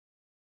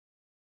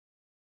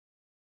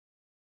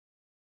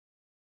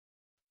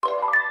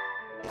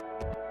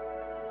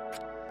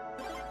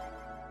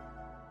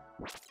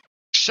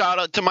Shout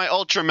out to my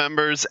Ultra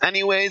members.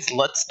 Anyways,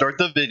 let's start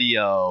the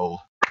video.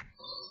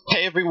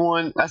 Hey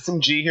everyone,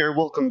 SMG here.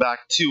 Welcome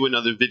back to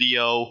another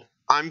video.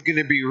 I'm going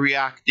to be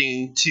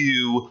reacting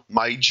to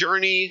My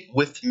Journey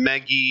with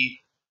Meggy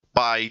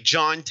by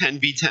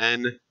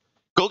John10v10.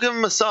 Go give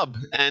him a sub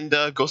and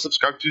go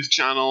subscribe to his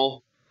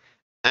channel.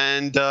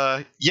 And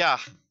yeah,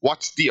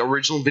 watch the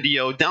original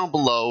video down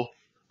below.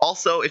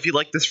 Also, if you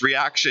like this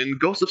reaction,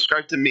 go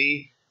subscribe to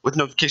me with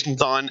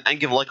notifications on and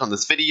give a like on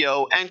this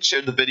video and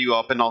share the video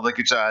up and all that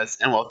good jazz.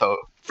 And without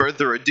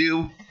further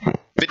ado,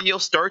 video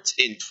starts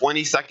in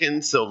 20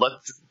 seconds, so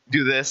let's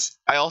do this.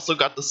 I also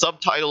got the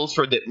subtitles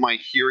for my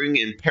hearing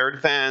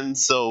impaired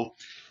fans, so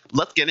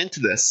let's get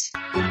into this.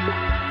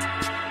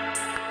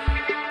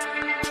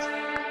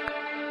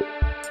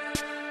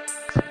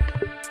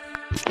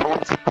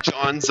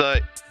 John's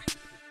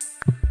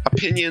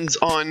opinions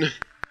on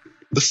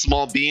the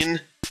small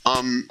bean.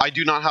 I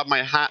do not have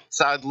my hat,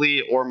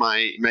 sadly, or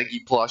my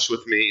Meggy plush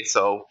with me,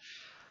 so...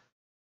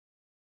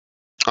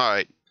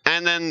 Alright.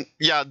 And then,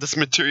 yeah, this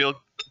material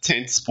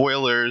contains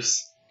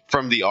spoilers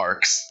from the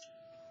arcs.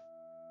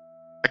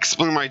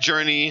 Explain my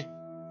journey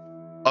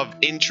of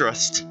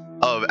interest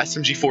of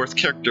SMG4's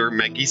character,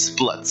 Meggy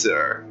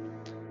Spletzer.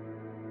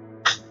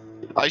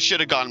 I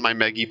should have gotten my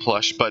Meggy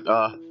plush, but,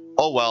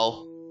 oh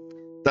well.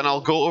 Then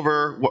I'll go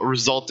over what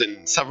resulted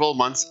in several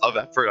months of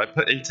effort I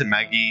put into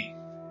Meggy,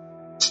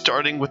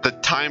 starting with the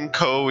time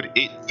code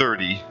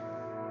 830.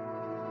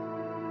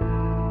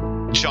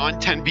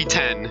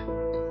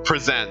 John10v10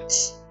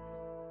 presents.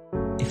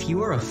 If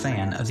you are a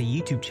fan of the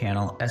YouTube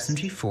channel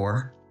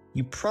SMG4,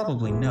 you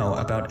probably know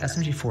about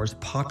SMG4's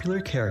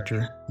popular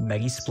character,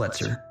 Meggy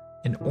Spletzer,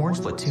 an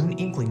Orange Platoon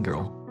Inkling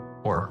girl.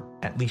 Or,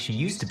 at least she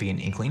used to be an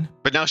Inkling.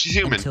 But now she's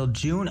human. Until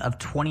June of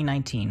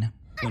 2019,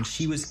 when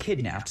she was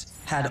kidnapped,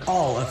 had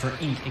all of her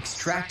ink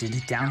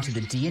extracted down to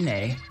the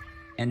DNA,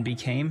 and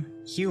became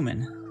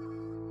human.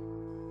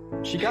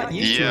 She got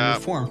used to her new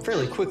form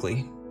fairly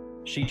quickly.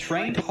 She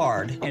trained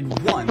hard and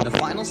won the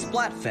final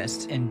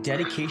Splatfest in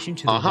dedication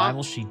to the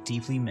rival she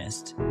deeply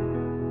missed.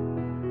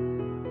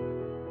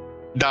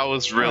 That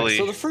was really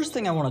so the first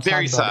thing I want to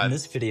talk about in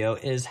this video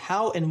is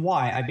how and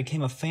why I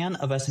became a fan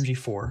of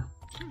SMG4.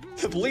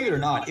 Believe it or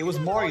not, it was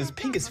Mario's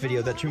Pinkest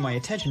video that drew my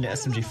attention to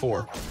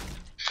SMG4.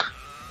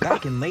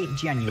 Back in late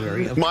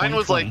January of 2020. Mine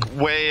was like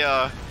way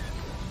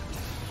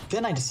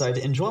Then I decided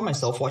to enjoy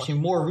myself watching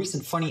more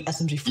recent funny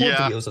SMG4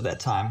 videos of that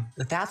time.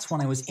 That's when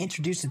I was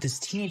introduced to this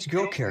teenage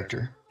girl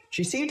character.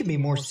 She seemed to be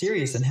more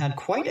serious and had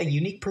quite a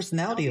unique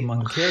personality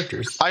among the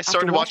characters. I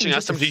started watching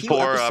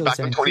SMG4 back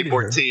in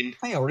 2014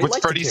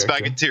 with Freddy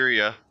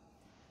Spagateria.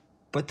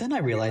 But then I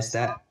realized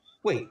that,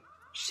 wait,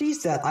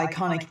 she's that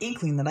iconic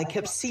Inkling that I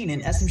kept seeing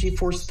in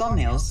SMG4's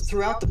thumbnails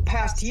throughout the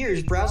past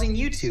years browsing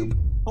YouTube.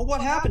 Well,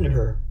 what happened to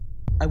her?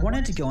 I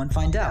wanted to go and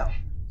find out.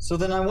 So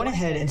then I went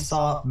ahead and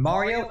saw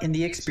Mario in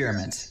the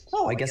Experiment.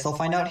 Oh, I guess I'll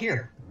find out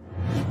here.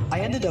 I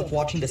ended up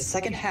watching the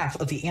second half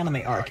of the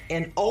anime arc,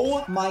 and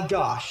oh my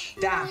gosh,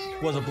 that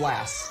was a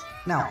blast.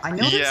 Now, I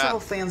know that several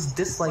fans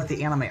dislike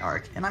the anime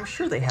arc, and I'm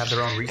sure they have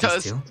their own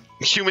reasons too.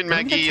 Human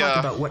Meggy, talk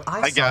about what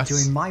I saw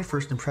during my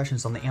first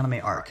impressions on the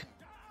anime arc.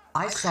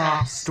 I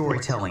saw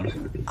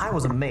storytelling. I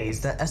was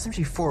amazed that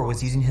SMG4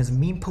 was using his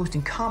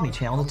meme-posting comedy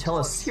channel to tell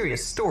a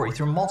serious story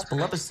through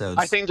multiple episodes.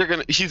 I think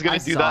she's gonna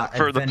do that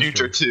for the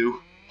future too.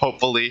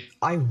 Hopefully.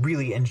 I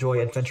really enjoy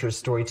adventurous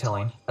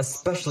storytelling,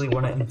 especially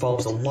when it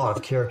involves a lot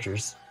of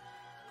characters.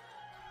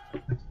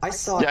 I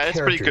saw it's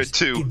pretty good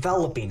too.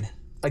 Developing,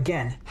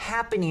 again,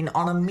 happening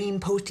on a meme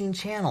posting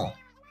channel.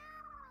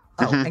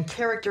 Oh, and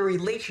character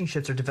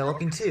relationships are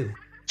developing too.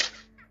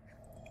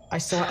 I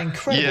saw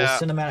incredible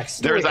cinematic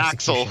story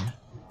execution.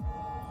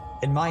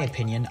 In my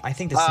opinion, I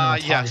think the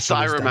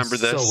cinematography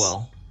was done so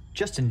well.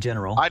 Just in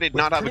general, I did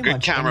not have a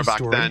good camera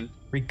back then.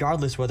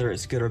 Regardless whether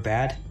it's good or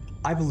bad,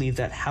 I believe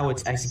that how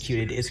it's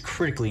executed is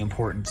critically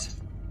important.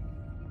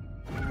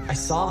 I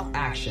saw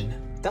action.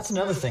 That's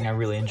another thing I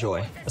really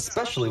enjoy,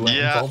 especially when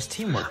it involves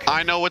teamwork.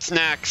 I know what's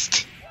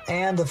next.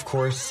 And of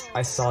course,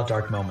 I saw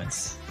dark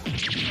moments.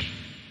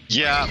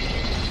 Yeah.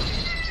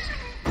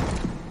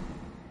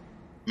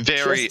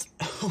 Very.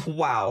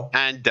 Wow.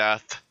 And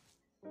death.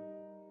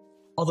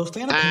 Although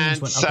fan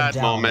opinions went up and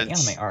down on the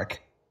anime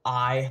arc,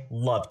 I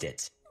loved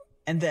it.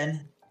 And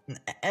then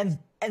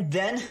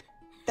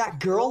that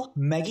girl,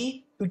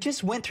 Meggy, who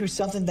just went through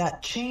something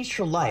that changed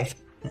her life,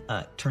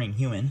 turning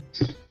human.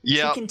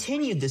 She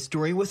continued this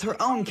story with her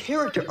own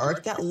character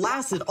arc that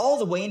lasted all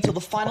the way until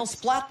the final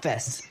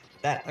Splatfest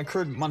that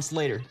occurred months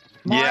later.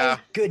 My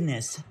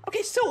goodness.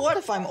 Okay, so what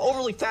if I'm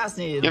overly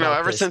fascinated about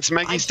ever since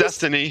Meggy's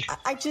Destiny.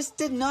 I just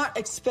did not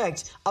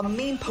expect a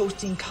meme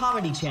posting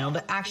comedy channel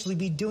to actually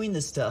be doing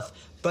this stuff,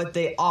 but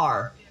they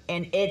are,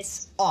 and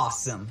it's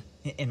awesome,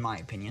 in my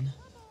opinion.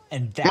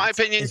 And that's my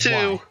opinion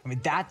too.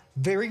 That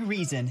very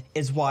reason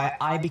is why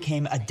I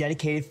became a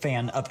dedicated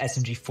fan of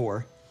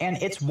SMG4, and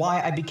it's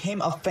why I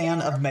became a fan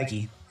of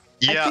Meggy.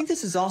 I think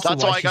this is also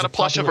why I got a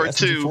plush of her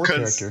too.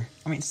 Because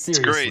I mean,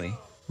 seriously,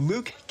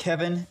 Luke,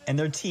 Kevin, and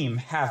their team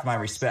have my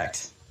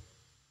respect.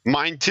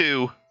 Mine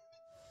too.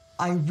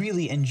 I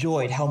really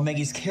enjoyed how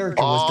Meggy's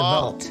character was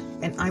developed,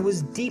 and I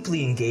was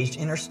deeply engaged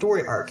in her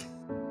story arc.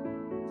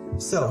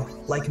 So,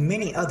 like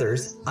many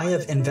others, I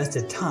have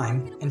invested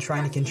time in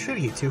trying to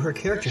contribute to her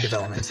character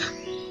development.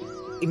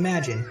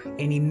 Imagine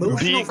an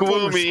emotional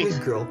former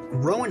Squid Girl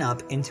growing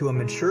up into a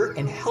mature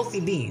and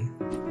healthy being.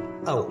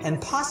 Oh, and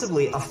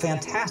possibly a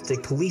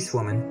fantastic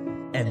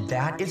policewoman. And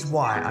that is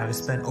why I've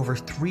spent over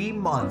 3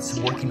 months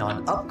working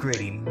on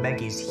upgrading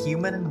Meggy's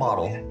human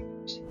model.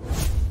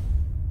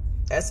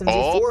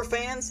 SMG4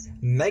 fans,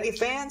 Meggy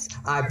fans,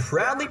 I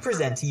proudly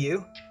present to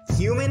you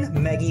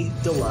Human Meggy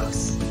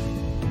Deluxe.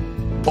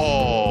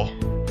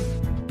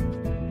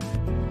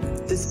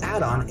 This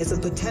add-on is a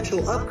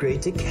potential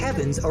upgrade to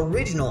Kevin's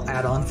original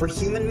add-on for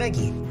Human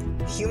Meggy.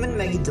 Human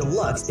Meggy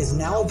Deluxe is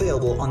now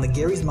available on the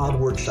Gary's Mod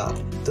Workshop.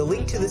 The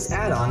link to this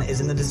add-on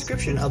is in the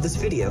description of this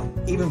video.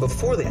 Even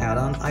before the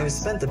add-on, I have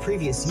spent the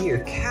previous year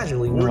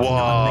casually working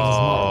on Meggy's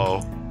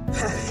model.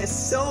 It's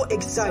so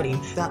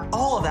exciting that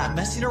all of that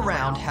messing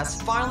around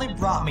has finally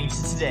brought me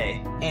to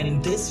today,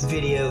 and this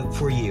video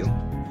for you.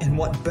 And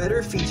what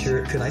better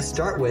feature could I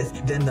start with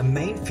than the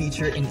main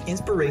feature and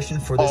inspiration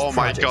for this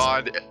project? Oh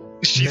my god,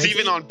 she's Meggy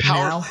even on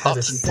now has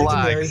a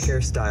secondary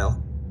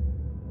hairstyle.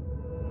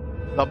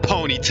 A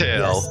ponytail.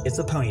 Yes, it's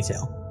a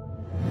ponytail.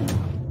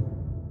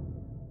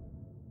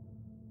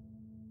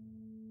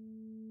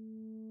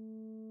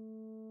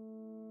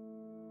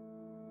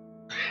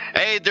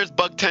 Hey, there's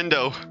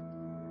Bugtendo.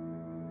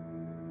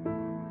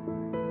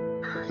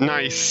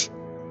 Nice.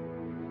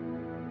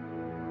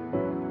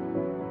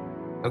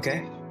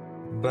 Okay,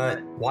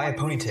 but why a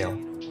ponytail?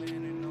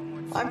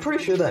 I'm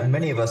pretty sure that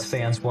many of us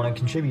fans want to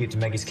contribute to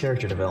Meggy's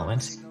character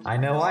development. I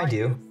know I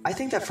do. I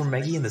think that for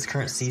Meggy in this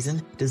current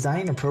season,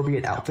 designing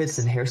appropriate outfits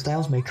and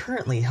hairstyles may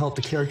currently help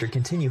the character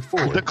continue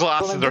forward. The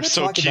glasses are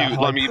so cute,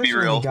 let me be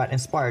real. I got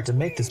inspired to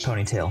make this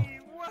ponytail.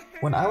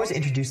 When I was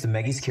introduced to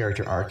Meggy's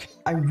character arc,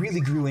 I really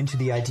grew into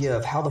the idea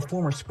of how the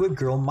former Squid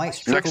Girl might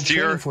struggle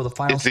training for the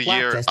final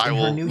Splatfest in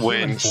her new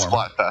human form.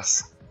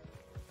 Splatfest.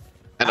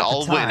 And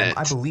I'll win it.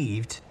 I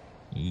believed,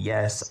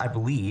 yes, I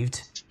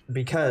believed,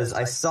 because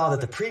I saw that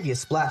the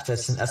previous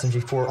Splatfests in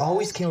SMG4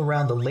 always came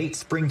around the late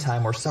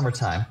springtime or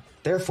summertime.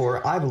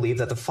 Therefore, I believe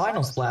that the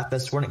final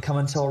Splatfest wouldn't come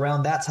until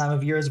around that time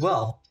of year as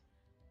well.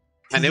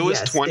 And it was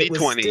 2020. It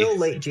was still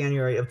late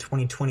January of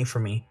 2020 for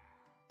me.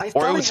 I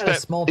thought I had a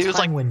small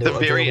time window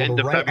available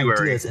to write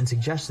ideas and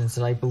suggestions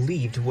that I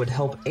believed would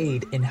help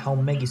aid in how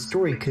Meggy's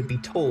story could be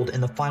told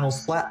in the final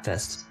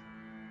Splatfest.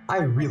 I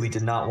really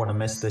did not want to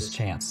miss this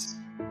chance.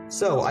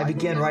 So I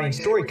began writing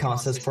story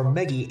concepts for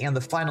Meggy and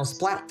the final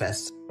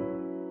Splatfest.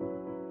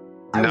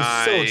 I was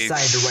so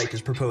excited to write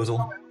this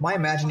proposal. My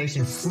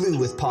imagination flew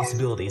with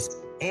possibilities.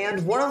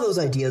 And one of those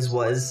ideas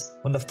was,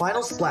 when the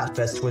final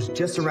Splatfest was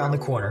just around the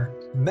corner,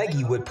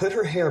 Meggy would put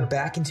her hair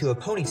back into a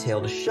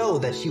ponytail to show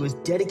that she was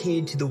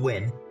dedicated to the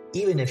win,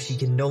 even if she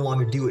can no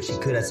longer do what she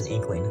could as an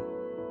inkling.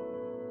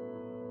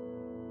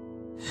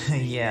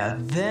 Yeah,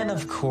 then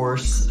of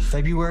course,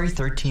 February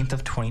 13th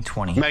of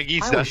 2020.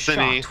 Meggy's I was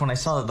destiny. shocked when I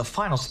saw that the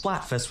final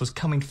Splatfest was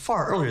coming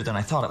far earlier than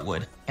I thought it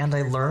would. And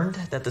I learned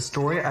that the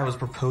story I was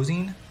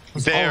proposing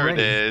was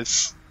already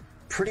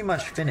pretty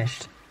much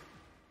finished.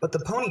 But the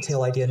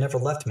ponytail idea never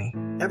left me.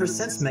 Ever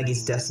since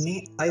Meggy's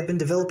destiny, I have been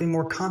developing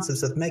more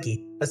concepts of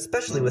Meggy,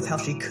 especially with how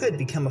she could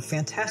become a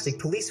fantastic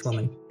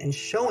policewoman, and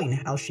showing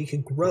how she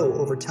could grow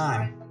over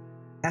time.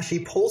 As she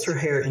pulls her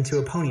hair into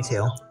a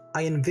ponytail,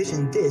 I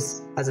envision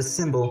this as a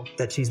symbol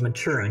that she's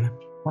maturing.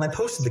 When I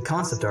posted the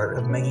concept art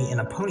of Meggy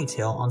in a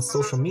ponytail on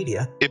social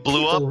media, it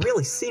blew up. People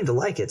really seemed to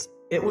like it.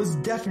 It was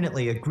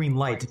definitely a green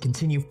light to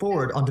continue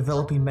forward on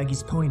developing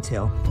Meggy's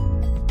ponytail.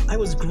 I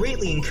was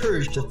greatly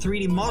encouraged to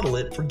 3D model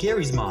it for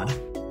Gary's mod.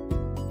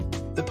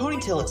 The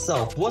ponytail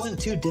itself wasn't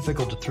too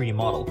difficult to 3D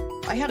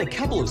model. I had a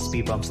couple of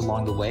speed bumps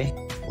along the way,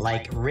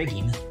 like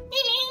rigging.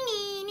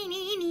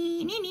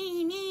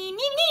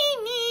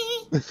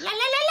 What's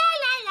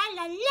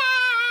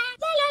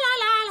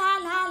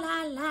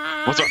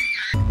up?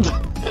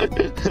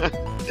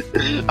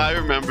 I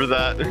remember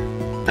that.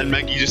 And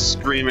Meggy just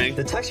screaming.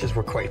 The textures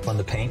were quite fun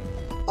to paint,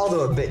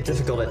 although a bit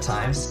difficult at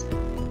times.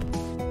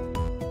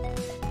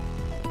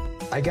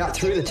 I got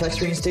through the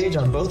texturing stage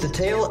on both the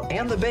tail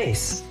and the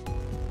base.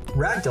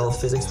 Ragdoll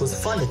physics was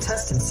fun to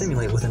test and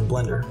simulate within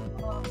Blender.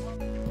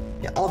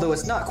 Yeah, although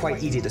it's not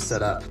quite easy to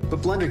set up,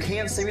 but Blender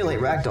can simulate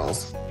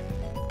ragdolls.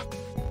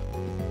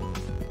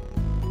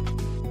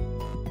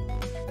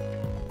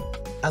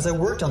 As I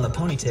worked on the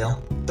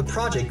ponytail, the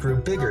project grew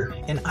bigger,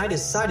 and I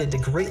decided to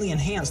greatly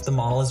enhance the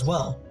model as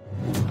well.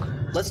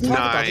 Let's talk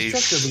about the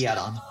structure of the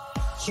add-on.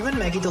 Human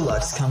Meggy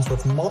Deluxe comes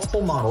with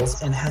multiple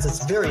models and has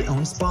its very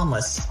own spawn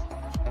list.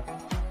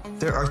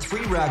 There are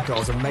 3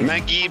 ragdolls of Meggy.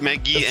 Meggy, and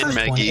Meggy. The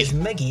first one is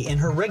Meggy in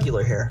her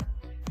regular hair.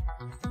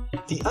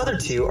 The other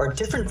 2 are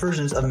different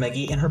versions of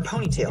Meggy in her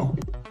ponytail.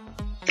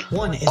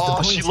 One is the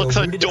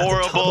ponytail rooted adorable.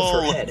 At the top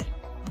of her head.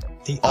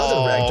 The other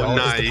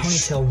ragdoll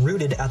is the ponytail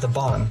rooted at the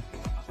bottom.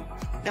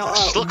 Now,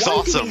 She looks why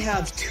awesome. do we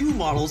have two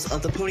models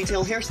of the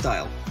ponytail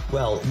hairstyle?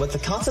 Well, with the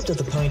concept of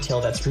the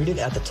ponytail that's rooted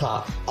at the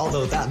top,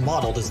 Although that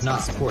model does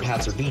not support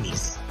hats or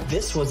beanies.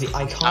 this was the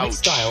iconic Ouch.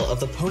 style of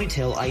the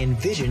ponytail I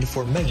envisioned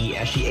for Meggy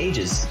as she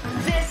ages.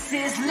 This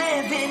is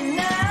living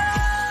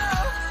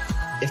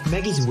now. If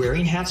Meggy's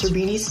wearing hats or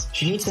beanies,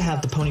 she needs to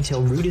have the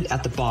ponytail rooted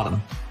at the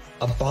bottom.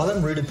 A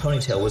bottom-rooted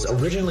ponytail was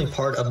originally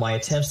part of my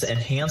attempts to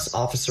enhance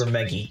Officer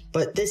Meggy.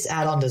 But this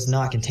add-on does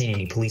not contain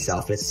any police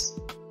outfits.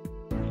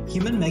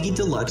 Human Meggy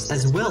Deluxe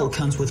as well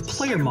comes with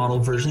player model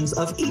versions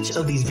of each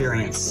of these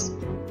variants.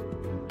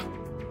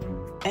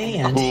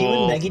 And Cool.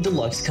 Human Meggy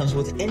Deluxe comes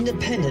with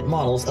independent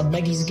models of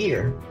Meggy's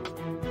gear.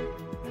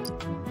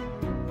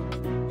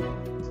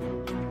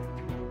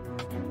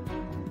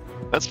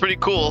 That's pretty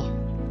cool.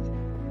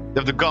 You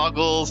have the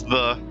goggles,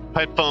 the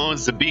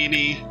headphones, the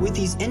beanie. With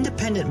these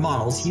independent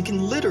models, you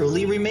can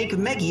literally remake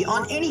Meggy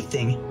on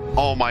anything.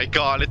 Oh my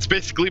god, it's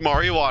basically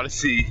Mario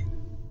Odyssey.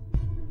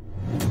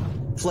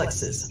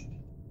 Flexes.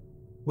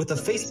 With the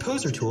face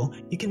poser tool,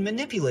 you can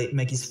manipulate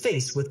Meggy's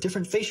face with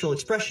different facial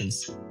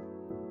expressions.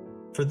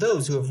 For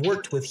those who have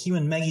worked with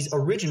Human Meggy's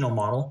original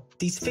model,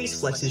 these face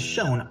flexes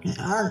shown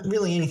aren't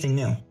really anything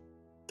new,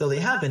 though they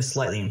have been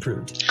slightly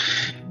improved.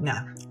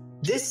 Now,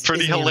 this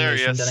Pretty is an animation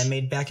hilarious. that I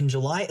made back in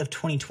July of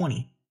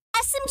 2020.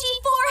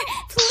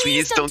 SMG4,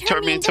 Please don't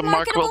turn me into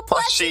marketable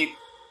plushie.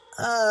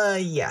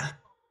 Yeah.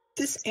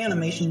 This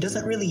animation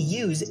doesn't really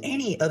use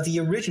any of the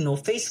original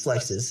face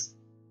flexes.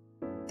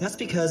 That's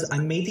because I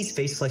made these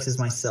face flexes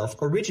myself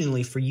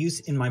originally for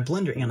use in my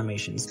Blender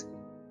animations.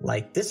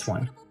 Like this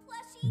one,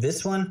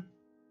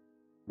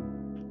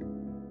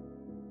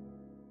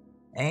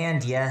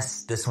 And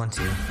yes, this one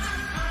too.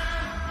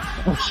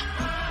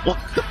 What?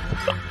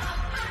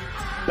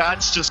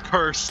 That's just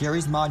cursed.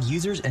 Gary's Mod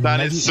users and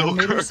That Meggy is so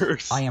animators,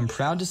 cursed. I am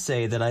proud to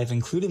say that I have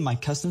included my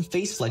custom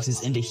face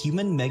flexes into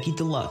Human Meggy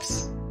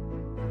Deluxe.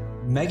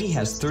 Meggy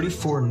has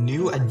 34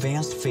 new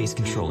advanced face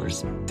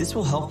controllers. This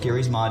will help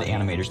Gary's Mod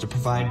animators to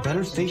provide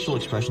better facial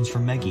expressions for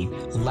Meggy,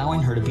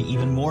 allowing her to be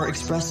even more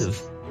expressive.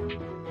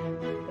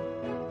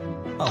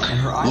 Oh, and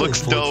her eyelids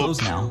Looks fully dope.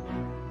 closed now.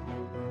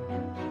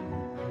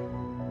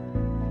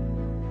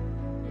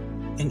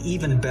 And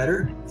even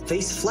better,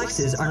 face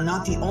flexes are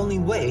not the only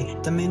way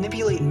to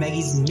manipulate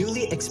Meggy's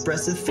newly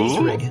expressive face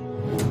Ooh. rig.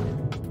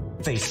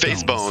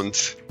 Face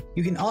bones.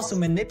 You can also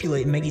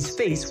manipulate Meggy's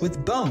face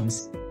with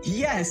bones.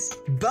 Yes,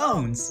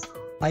 bones!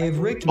 I have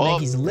rigged Oh.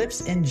 Meggy's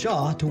lips and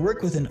jaw to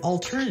work with an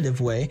alternative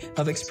way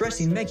of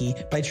expressing Meggy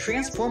by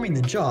transforming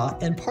the jaw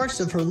and parts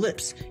of her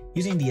lips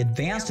using the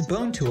Advanced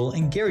Bone tool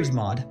in Gary's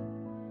Mod.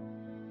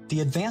 The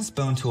Advanced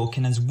Bone tool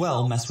can as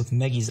well mess with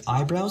Meggy's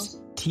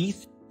eyebrows,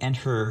 teeth, and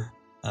her,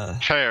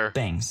 Hair.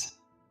 bangs.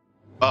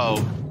 Oh.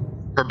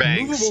 Her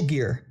bangs. Movable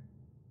gear.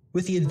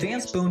 With the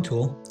Advanced Bone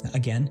tool,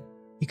 again,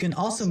 you can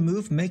also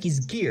move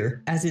Meggy's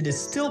gear as it is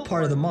still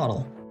part of the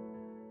model.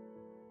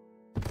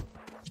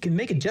 You can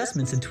make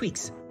adjustments and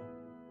tweaks.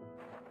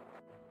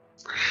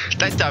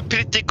 That's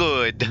pretty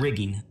good.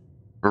 Rigging.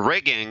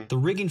 Rigging. The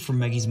rigging for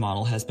Meggy's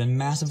model has been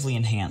massively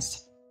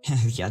enhanced.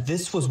 Yeah,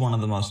 this was one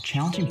of the most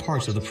challenging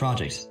parts of the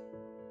project.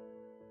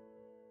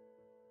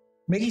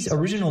 Meggy's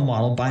original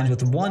model binds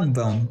with one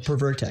bone per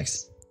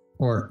vertex,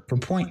 or per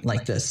point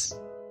like this.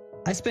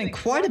 I spent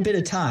quite a bit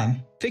of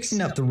time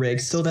fixing up the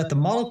rig so that the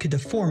model could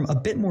deform a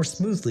bit more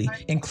smoothly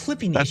and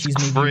clipping That's issues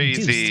may be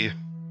crazy. reduced.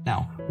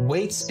 Now,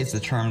 weights is the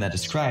term that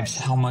describes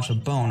how much a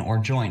bone or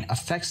joint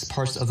affects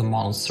parts of the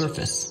model's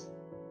surface.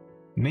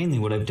 Mainly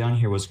what I've done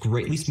here was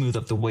greatly smooth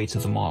up the weights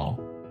of the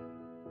model.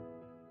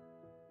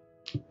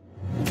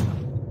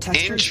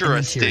 Textures and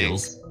Interesting.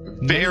 materials.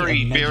 Very,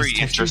 Many of Meggy's very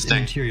textures and interesting.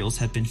 materials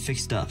have been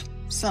fixed up.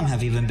 Some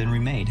have even been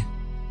remade.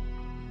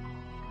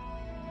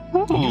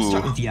 I'm going to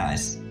start with the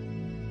eyes.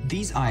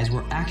 These eyes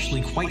were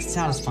actually quite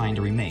satisfying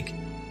to remake.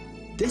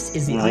 This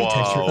is the eye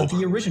texture of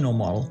the original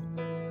model.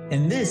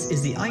 And this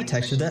is the eye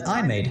texture that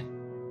I made.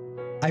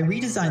 I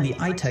redesigned the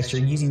eye texture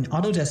using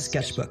Autodesk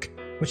Sketchbook,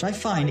 which I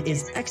find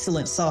is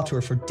excellent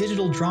software for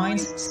digital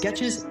drawings,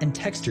 sketches, and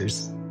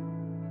textures.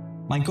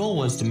 My goal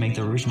was to make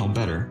the original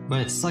better,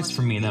 but it sucks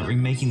for me that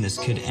remaking this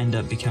could end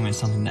up becoming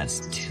something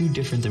that's too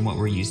different than what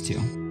we're used to.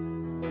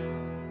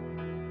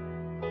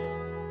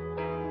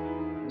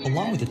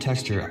 Along with the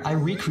texture, I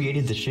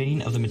recreated the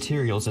shading of the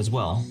materials as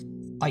well.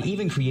 I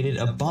even created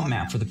a bump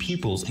map for the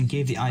pupils and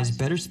gave the eyes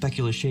better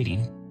specular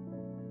shading.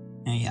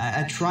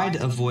 I tried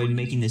to avoid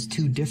making this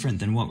too different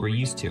than what we're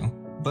used to,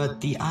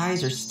 but the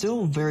eyes are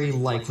still very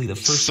likely the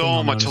first So thing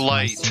I'll much notice when I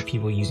light. see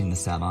people using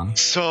this add-on.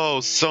 So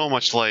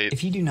much light.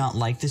 If you do not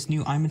like this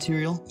new eye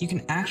material, you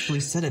can actually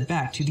set it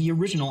back to the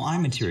original eye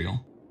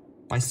material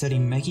by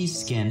setting Meggy's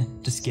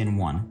skin to skin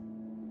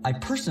 1. I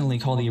personally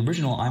call the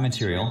original eye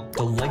material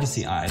the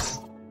legacy eyes.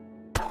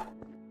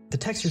 The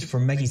textures for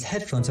Meggy's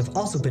headphones have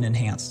also been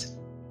enhanced.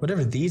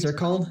 Whatever these are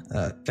called,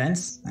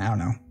 vents? I don't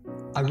know.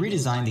 I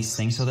redesigned these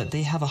things so that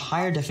they have a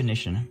higher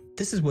definition.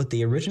 This is what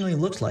they originally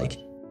looked like,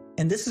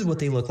 and this is what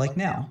they look like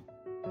now.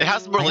 It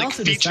has more I like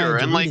also feature decided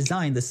to and like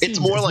redesign the it's seams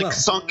more as like well.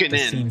 sunken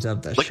The in. seams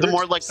of the Like the shirt,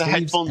 more like the sleeves,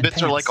 headphone and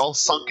bits are like pants. all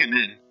sunken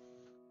in.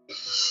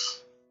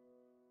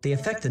 They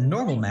affect the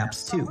normal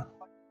maps too.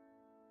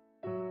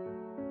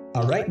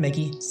 Alright,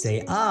 Meggy,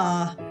 say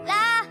ah.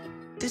 Ah.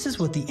 This is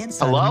what the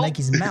inside Hello? of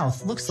Meggy's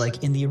mouth looks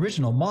like in the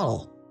original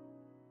model.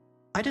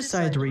 I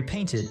decided to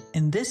repaint it,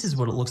 and this is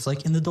what it looks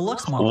like in the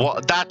Deluxe model.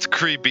 What? That's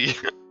creepy.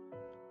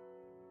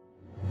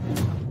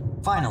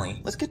 Finally,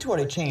 let's get to what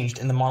I changed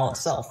in the model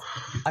itself.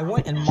 I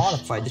went and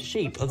modified the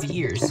shape of the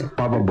ears.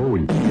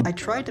 I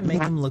tried to make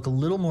them look a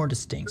little more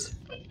distinct.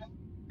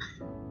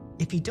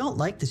 If you don't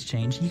like this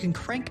change, you can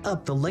crank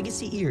up the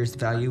legacy ears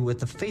value with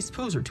the face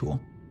poser tool.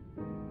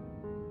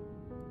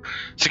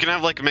 So you can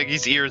have like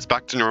Meggy's ears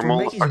back to For normal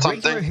Meggy's or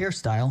regular something.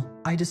 hairstyle,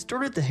 I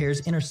distorted the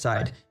hair's inner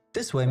side.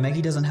 This way,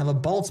 Meggy doesn't have a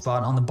bald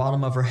spot on the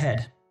bottom of her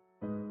head.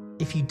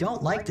 If you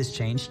don't like this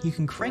change, you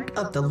can crank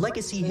up the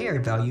legacy hair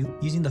value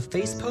using the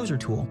face poser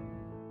tool.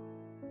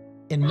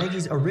 In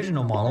Meggy's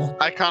original model,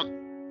 I can't.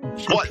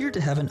 she What? appeared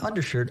to have an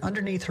undershirt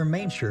underneath her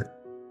main shirt.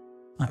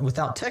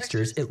 Without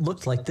textures, it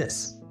looked like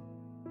this.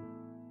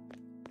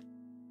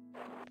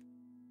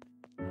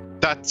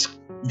 That's I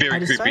very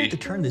decided creepy. to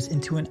turn this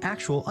into an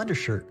actual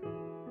undershirt.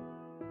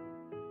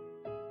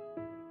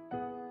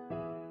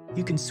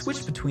 You can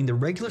switch between the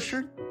regular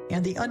shirt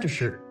and the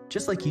undershirt,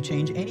 just like you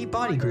change any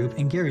body group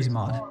in Gary's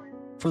mod.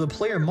 For the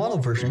player model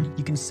version,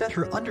 you can set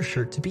her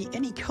undershirt to be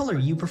any color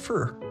you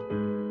prefer.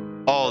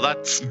 Oh,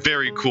 that's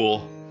very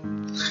cool.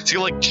 So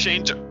you like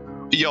change.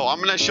 Yo, I'm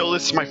gonna show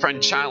this to my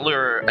friend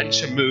Chandler and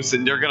Shamoose,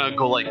 and they're gonna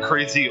go like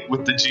crazy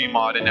with the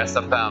Gmod and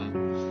SFM.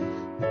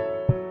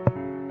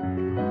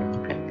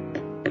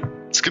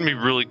 It's gonna be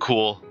really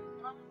cool.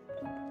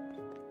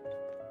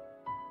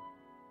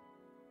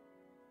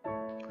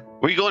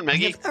 Where you going, I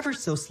Meggy? have ever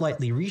so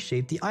slightly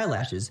reshaped the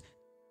eyelashes.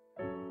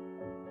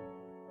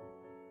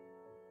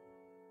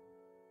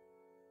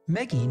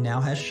 Meggy now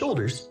has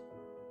shoulders.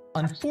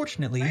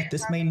 Unfortunately,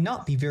 this may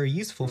not be very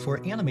useful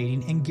for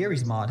animating in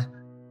Gary's mod,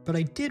 but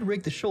I did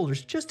rig the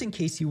shoulders just in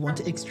case you want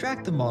to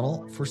extract the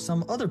model for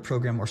some other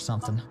program or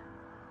something.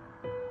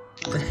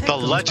 The The headphones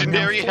are now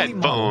legendary fully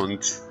modeled.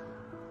 headphones.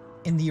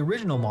 In the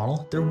original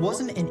model, there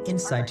wasn't an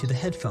inside to the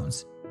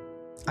headphones.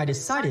 I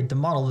decided to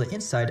model the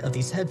inside of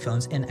these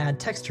headphones and add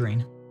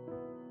texturing.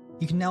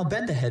 You can now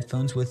bend the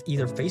headphones with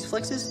either face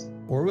flexes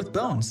or with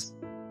bones.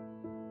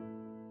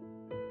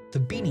 The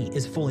beanie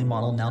is fully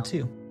modeled now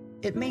too.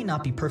 It may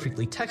not be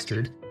perfectly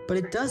textured, but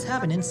it does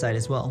have an inside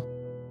as well.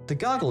 The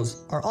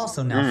goggles are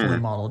also now fully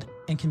modeled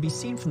and can be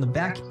seen from the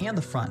back and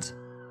the front.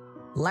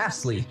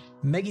 Lastly,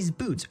 Meggy's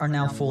boots are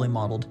now fully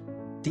modeled.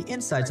 The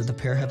insides of the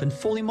pair have been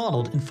fully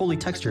modeled and fully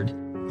textured.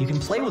 You can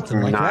play with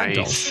them like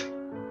ragdolls. Nice.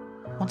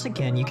 Once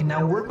again, you can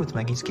now work with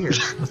Meggy's gear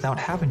without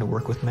having to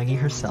work with Meggy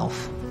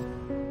herself.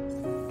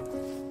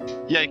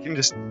 Yeah, you can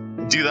just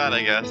do that,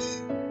 I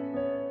guess.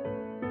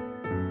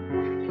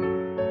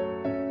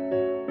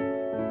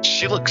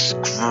 She looks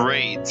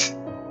great.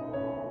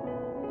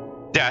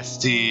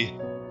 Dusty.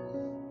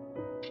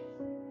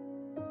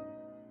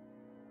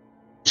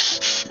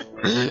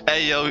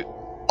 Hey,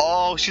 yo.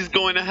 Oh, she's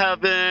going to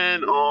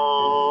heaven.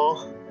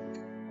 Oh.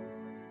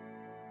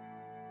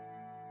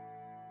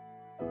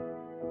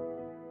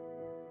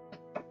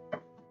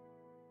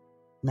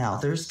 Now,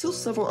 there are still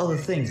several other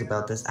things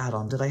about this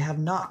add-on that I have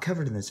not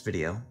covered in this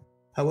video.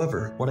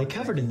 However, what I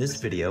covered in this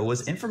video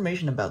was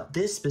information about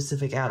this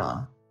specific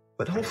add-on.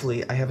 But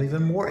hopefully, I have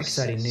even more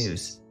exciting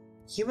news.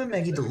 Human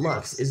Meggy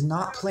Deluxe is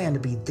not planned to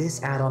be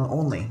this add-on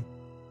only.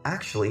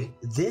 Actually,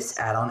 this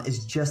add-on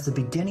is just the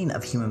beginning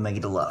of Human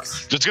Meggy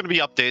Deluxe. There's going to be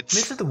updates.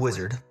 Mr. the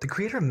Wizard, the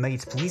creator of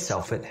Meggy's police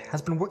outfit,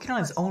 has been working on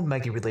his own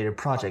Meggy-related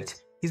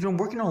project. He's been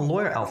working on a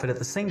lawyer outfit at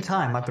the same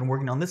time I've been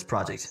working on this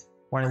project.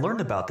 When I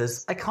learned about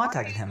this, I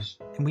contacted him,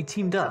 and we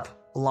teamed up,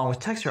 along with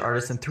texture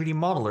artist and 3D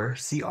modeler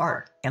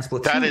C-Art, and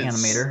Splatoon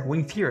animator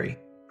Wing Fury,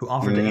 who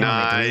offered to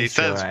animate the release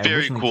trailer I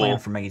originally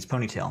planned for Meggy's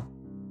PONYTAIL.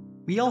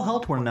 We all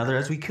helped one another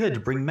as we could to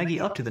bring Meggy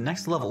up to the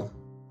next level.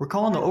 We're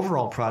calling the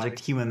overall project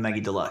Human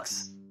Meggy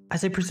Deluxe.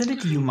 As I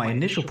presented to you my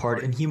initial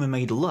part in Human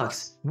Meggy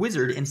Deluxe,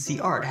 Wizard and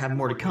C-Art have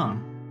more to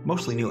come,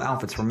 mostly new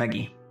outfits for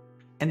Meggy.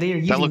 And they are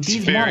using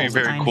these models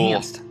that I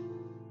enhanced.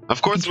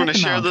 Of course, when I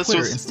share this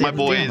with my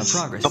boys,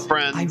 the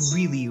friends. I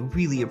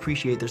really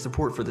appreciate their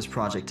support for this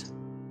project.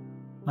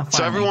 Now,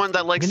 So everyone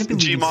that likes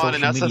Gmod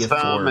and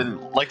SFM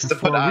and likes to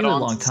put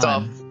add-on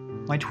stuff,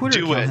 my Twitter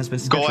do account it. has been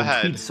Go scheduled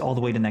ahead. tweets all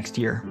the way to next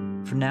year.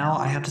 For now,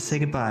 I have to say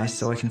goodbye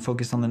so I can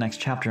focus on the next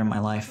chapter in my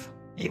life.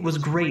 It was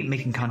great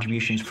making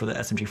contributions for the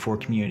SMG4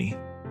 community.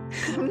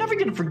 I'm never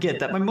gonna forget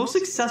that my most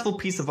successful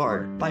piece of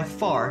art, by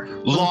far,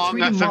 was Long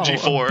a 3D model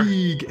SMG4. of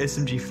big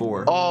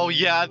SMG4. Oh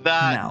yeah,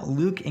 that. Now,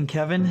 Luke and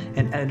Kevin,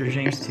 and editor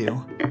James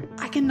too,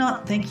 I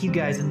cannot thank you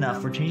guys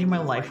enough for changing my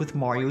life with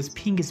Mario's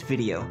Pingus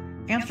video,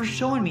 and for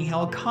showing me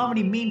how a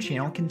comedy meme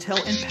channel can tell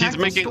impactful He's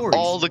making stories.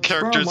 all the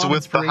characters Throw a lot of with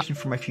inspiration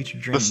for my future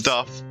the dreams.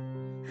 stuff.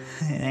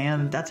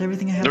 And that's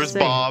everything I have There's to say.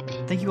 Bob.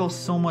 Thank you all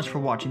so much for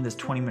watching this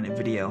 20-minute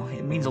video.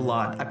 It means a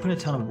lot. I put a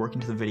ton of work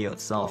into the video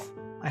itself.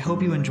 I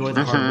hope you enjoy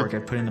the hard work I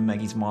put into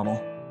Meggy's model.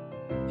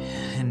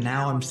 And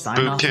now I'm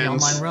signing off the Boobkins.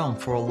 online realm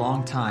for a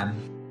long time.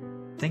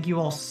 Thank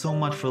you all so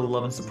much for the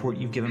love and support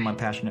you've given my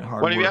passionate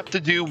hard work. What do you have to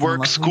do? And Work,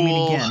 unless we meet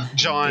school, again,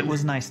 John? It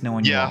was nice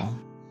knowing you all.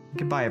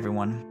 Goodbye,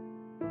 everyone.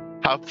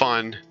 Have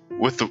fun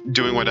with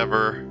doing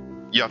whatever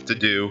you have to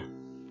do.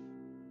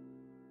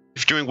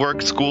 If you're doing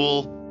work,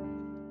 school,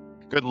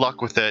 good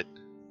luck with it.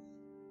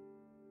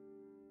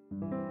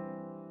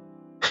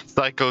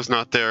 Psycho's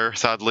not there,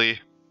 sadly.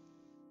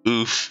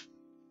 Oof.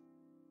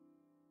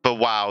 But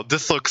wow,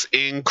 this looks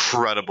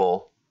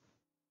incredible.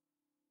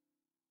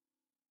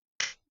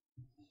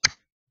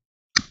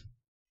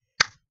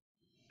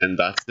 And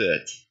that's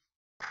it.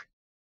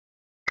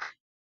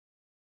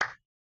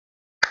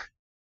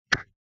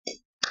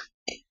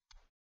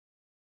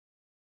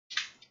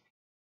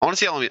 I want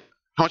to see how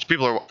much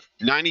people are.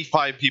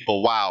 95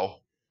 people. Wow.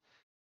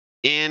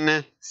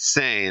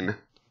 Insane.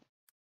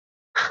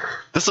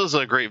 This was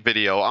a great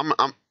video. I'm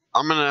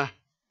gonna.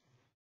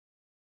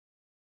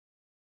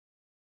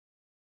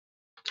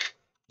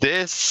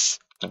 This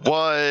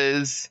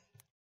was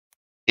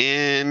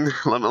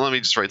let me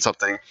just write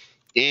something.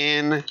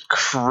 Incredible.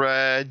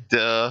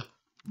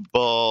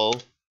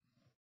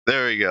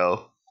 There we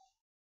go.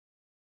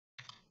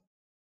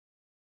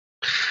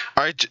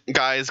 Alright,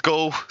 guys,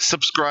 go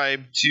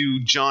subscribe to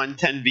John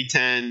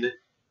 10v10.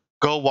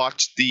 Go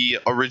watch the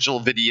original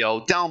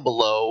video down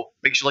below.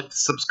 Make sure you like to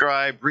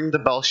subscribe, ring the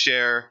bell,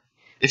 share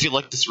if you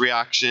like this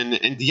reaction.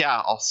 And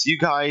yeah, I'll see you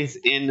guys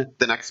in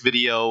the next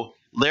video.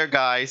 Later,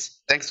 guys.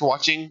 Thanks for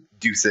watching.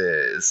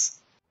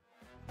 Deuces.